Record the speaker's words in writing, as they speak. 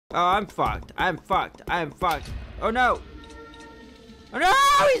Oh, I'm fucked. I'm fucked. I'm fucked. Oh no. Oh no,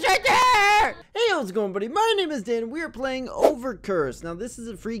 he's right there! Hey, how's it going, buddy? My name is Dan. We are playing Overcursed. Now, this is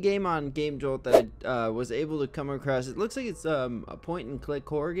a free game on Game Jolt that I was able to come across. It looks like it's a point-and-click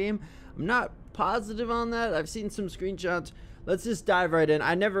horror game. I'm not positive on that. I've seen some screenshots. Let's just dive right in.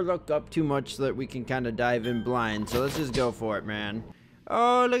 I never look up too much so that we can kind of dive in blind. So let's just go for it, man.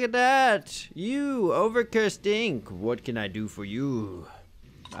 Oh, look at that. You, Overcursed Inc. What can I do for you?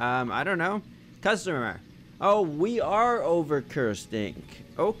 I don't know. Customer. Oh, we are Overcursed Inc.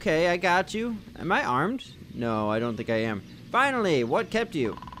 Okay, I got you. Am I armed? No, I don't think I am. Finally, what kept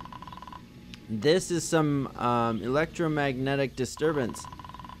you? This is some electromagnetic disturbance.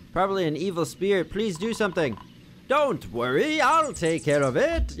 Probably an evil spirit. Please do something. Don't worry, I'll take care of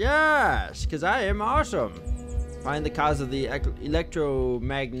it. Yes, because I am awesome. Find the cause of the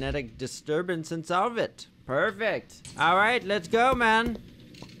electromagnetic disturbance and solve it. Perfect. All right, let's go, man.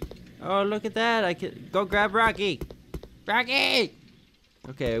 Oh, look at that. I can go grab Rocky. Rocky!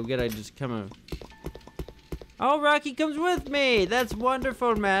 Okay, we gotta just come on. Oh, Rocky comes with me. That's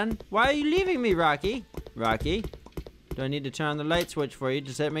wonderful, man. Why are you leaving me, Rocky? Rocky? Do I need to turn on the light switch for you?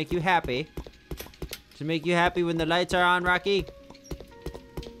 Does that make you happy? Does it make you happy when the lights are on, Rocky?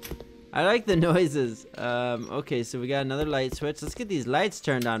 I like the noises. Okay, so we got another light switch. Let's get these lights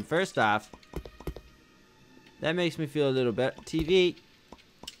turned on first off. That makes me feel a little better. TV!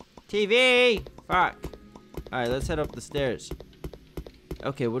 TV! Fuck. Alright, let's head up the stairs.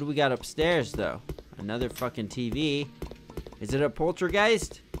 Okay, what do we got upstairs, though? Another fucking TV. Is it a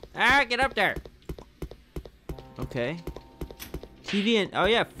poltergeist? Ah, get up there! Okay. TV and... Oh,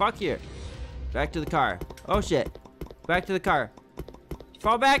 yeah, fuck you. Back to the car. Oh, shit. Back to the car.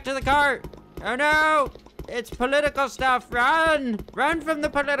 Fall back to the car! Oh, no! It's political stuff! Run! Run from the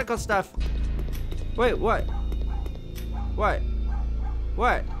political stuff! Wait, what? What?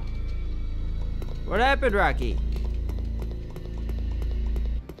 What? What happened, Rocky?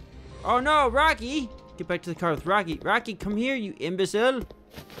 Oh no, Rocky! Get back to the car with Rocky. Rocky, come here, you imbecile.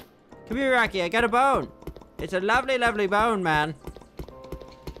 Come here, Rocky, I got a bone. It's a lovely, lovely bone, man.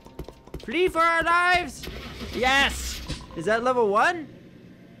 Flee for our lives! Yes! Is that level 1?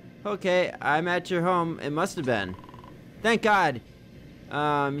 Okay, I'm at your home. It must have been. Thank God.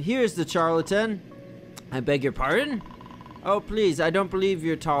 Here's the charlatan. I beg your pardon? Oh, please, I don't believe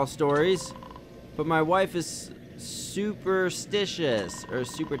your tall stories. But my wife is superstitious, or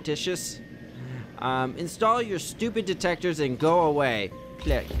superstitious. Install your stupid detectors and go away.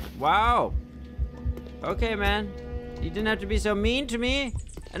 Click. Wow. Okay, man. You didn't have to be so mean to me.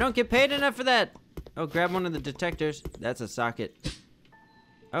 I don't get paid enough for that. Oh, grab one of the detectors. That's a socket.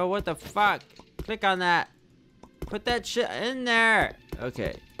 Oh, what the fuck? Click on that. Put that shit in there.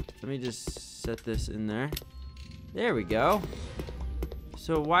 Okay. Let me just set this in there. There we go.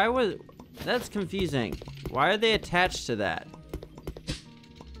 So why was... That's confusing. Why are they attached to that?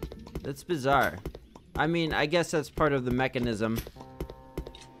 That's bizarre. I mean, I guess that's part of the mechanism.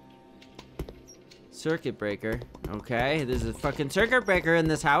 Circuit breaker. Okay, there's a fucking circuit breaker in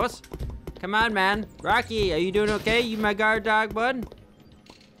this house. Come on, man. Rocky, are you doing okay? You my guard dog, bud?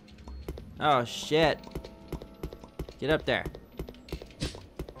 Oh, shit. Get up there.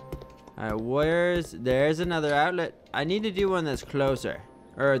 Alright, there's another outlet. I need to do one that's closer.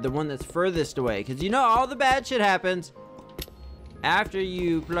 Or the one that's furthest away. Because you know all the bad shit happens after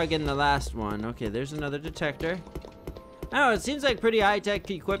you plug in the last one. Okay, there's another detector. Oh, it seems like pretty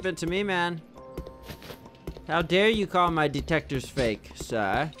high-tech equipment to me, man. How dare you call my detectors fake,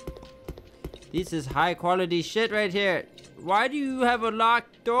 sir? This is high-quality shit right here. Why do you have a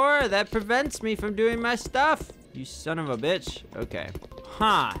locked door? That prevents me from doing my stuff. You son of a bitch. Okay.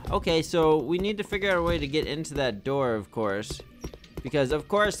 Huh. Okay, so we need to figure out a way to get into that door, of course. Because, of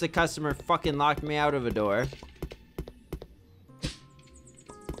course, the customer fucking locked me out of a door.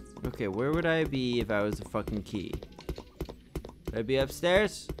 Okay, where would I be if I was a fucking key? Would I be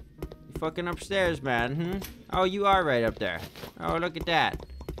upstairs? You fucking upstairs, man, Oh, you are right up there. Oh, look at that.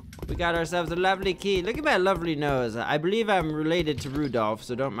 We got ourselves a lovely key. Look at my lovely nose. I believe I'm related to Rudolph,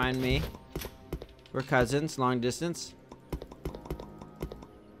 so don't mind me. We're cousins, long distance.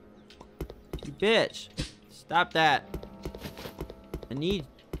 You bitch. Stop that. I need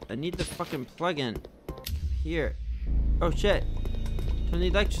the fucking plug-in. Here. Oh shit. Turn the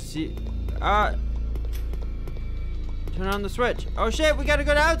electricity. Turn on the switch. Oh shit, we gotta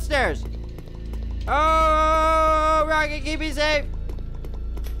go downstairs. Oh, Rocky, keep me safe.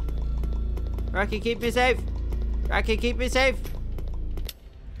 Rocky, keep me safe. Rocky, keep me safe.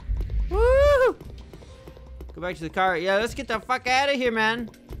 Woo! Go back to the car. Yeah, let's get the fuck out of here, man.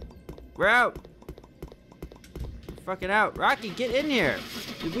 We're out. fucking out. Rocky, get in here.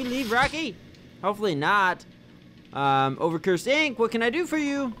 Did we leave Rocky? Hopefully not. Overcursed Inc., what can I do for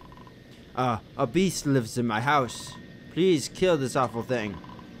you? A beast lives in my house. Please kill this awful thing.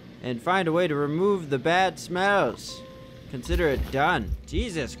 And find a way to remove the bad smells. Consider it done.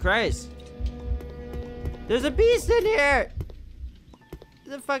 Jesus Christ. There's a beast in here!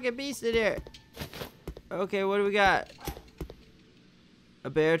 There's a fucking beast in here. Okay, what do we got? A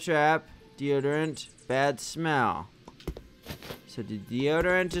bear trap, deodorant, bad smell. So the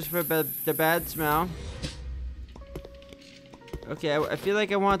deodorant is for the bad smell. Okay, I feel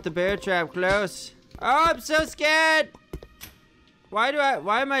like I want the bear trap close. Oh, I'm so scared! Why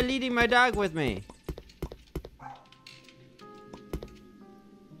am I leading my dog with me?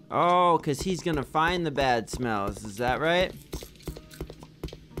 Oh, because he's gonna find the bad smells, is that right?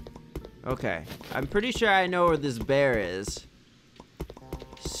 Okay, I'm pretty sure I know where this bear is.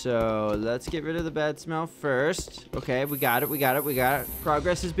 So, let's get rid of the bad smell first. Okay, we got it.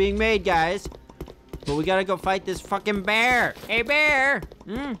 Progress is being made, guys. But we gotta go fight this fucking bear. Hey, bear!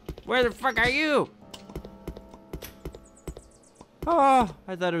 Where the fuck are you? Oh,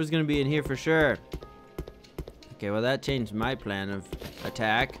 I thought it was gonna be in here for sure. Okay, well that changed my plan of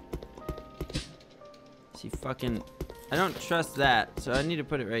attack. See, fucking... I don't trust that, so I need to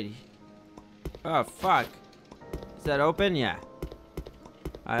put it right here. Oh, fuck. Is that open? Yeah.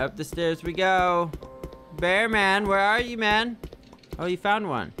 Alright, up the stairs we go. Bear man, where are you, man? Oh, you found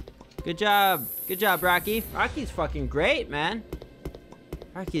one. Good job. Good job, Rocky. Rocky's fucking great, man.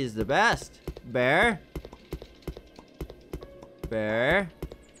 Rocky is the best. Bear. Bear.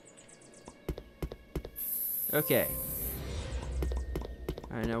 Okay.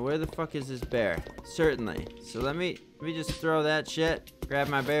 Alright, now where the fuck is this bear? Certainly. So let me just throw that shit. Grab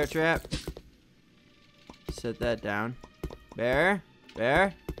my bear trap. Set that down. Bear.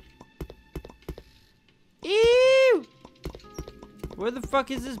 Bear. Ew! Where the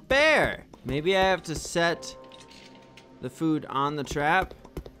fuck is this bear? Maybe I have to set the food on the trap.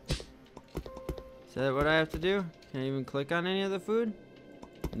 Is that what I have to do? Can I even click on any of the food?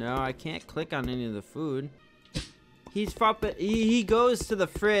 No, I can't click on any of the food. He goes to the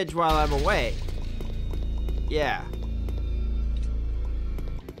fridge while I'm away. Yeah.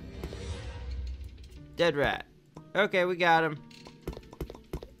 Dead rat. Okay, we got him.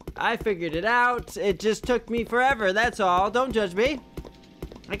 I figured it out. It just took me forever, that's all. Don't judge me.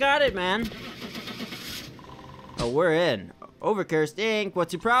 I got it, man. Oh, we're in. Overcursed Inc.,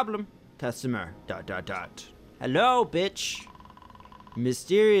 what's your problem? Customer, ... Hello, bitch.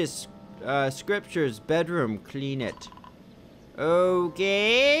 Mysterious scriptures, bedroom, clean it.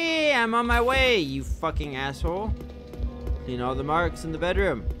 Okay, I'm on my way, you fucking asshole. Clean all the marks in the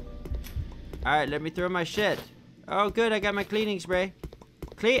bedroom. Alright, let me throw my shit. Oh, good, I got my cleaning spray.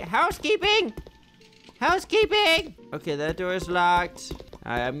 Housekeeping! Housekeeping! Okay, that door is locked.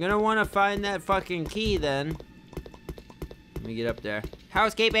 Alright, I'm gonna want to find that fucking key then. Let me get up there.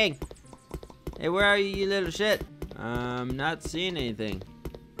 Housekeeping! Hey, where are you, you little shit? Not seeing anything.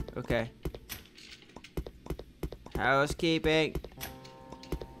 Okay. Housekeeping.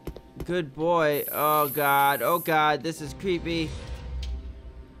 Good boy. Oh god, this is creepy.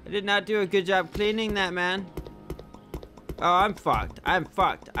 I did not do a good job cleaning that, man. Oh, I'm fucked.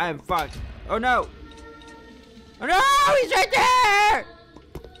 Oh no! Oh no! He's right there!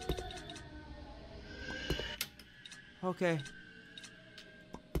 Okay.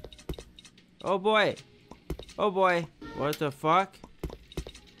 Oh boy. Oh boy. What the fuck?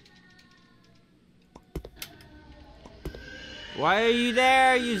 Why are you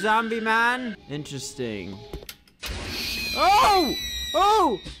there, you zombie man? Interesting. Oh!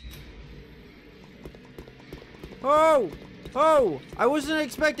 Oh! Oh! Oh! I wasn't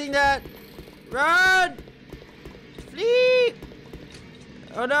expecting that! Run! Flee!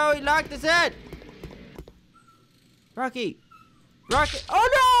 Oh no, he locked his head! Rocky! Rocky! Oh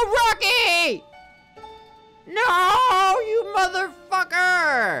no, Rocky! No, you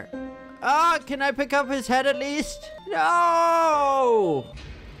motherfucker! Can I pick up his head at least? No!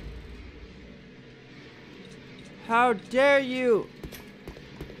 How dare you!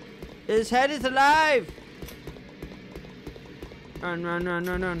 His head is alive! Run, run, run,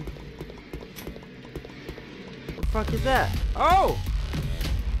 run, run. What the fuck is that? Oh!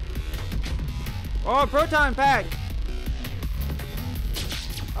 Oh, proton pack!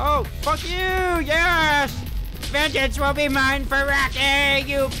 Oh, fuck you! Yes! Vengeance will be mine for Rocky,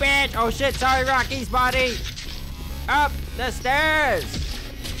 you bitch! Oh shit, sorry, Rocky's body! Up the stairs!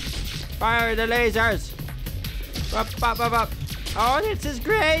 Fire the lasers! Up, up, up, up! Oh, this is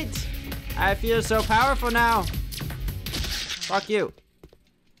great! I feel so powerful now! Fuck you.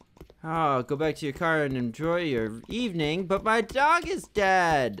 Oh, go back to your car and enjoy your evening, but my dog is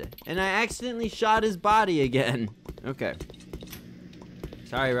dead, and I accidentally shot his body again. Okay.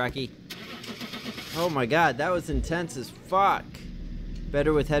 Sorry, Rocky. Oh my god, that was intense as fuck.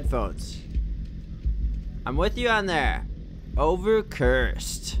 Better with headphones. I'm with you on there.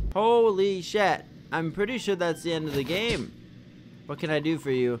 Overcursed. Holy shit. I'm pretty sure that's the end of the game. What can I do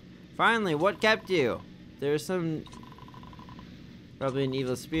for you? Finally, what kept you? There's some... probably an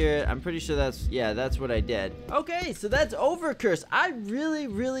evil spirit. I'm pretty sure that's... yeah, that's what I did. Okay, so that's Overcursed. I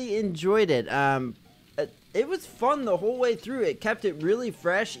really enjoyed it. It was fun the whole way through. It kept it really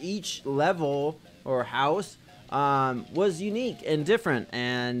fresh. Each level or house was unique and different,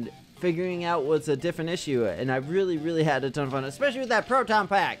 and figuring out was a different issue, and I really had a ton of fun, especially with that proton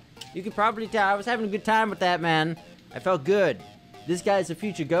pack. You could probably tell I was having a good time with that, man. I felt good. This guy's a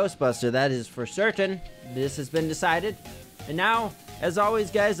future Ghostbuster, that is for certain. This has been decided. And now, as always,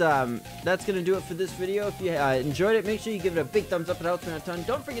 guys, that's gonna do it for this video. If you enjoyed it, make sure you give it a big thumbs up. It helps me out a ton.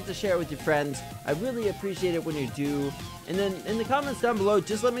 Don't forget to share it with your friends. I really appreciate it when you do. And then in the comments down below,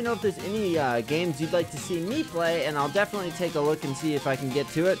 just let me know if there's any games you'd like to see me play, and I'll definitely take a look and see if I can get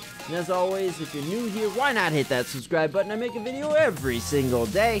to it. And as always, if you're new here, why not hit that subscribe button? I make a video every single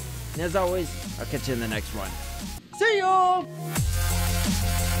day. And as always, I'll catch you in the next one. See y'all!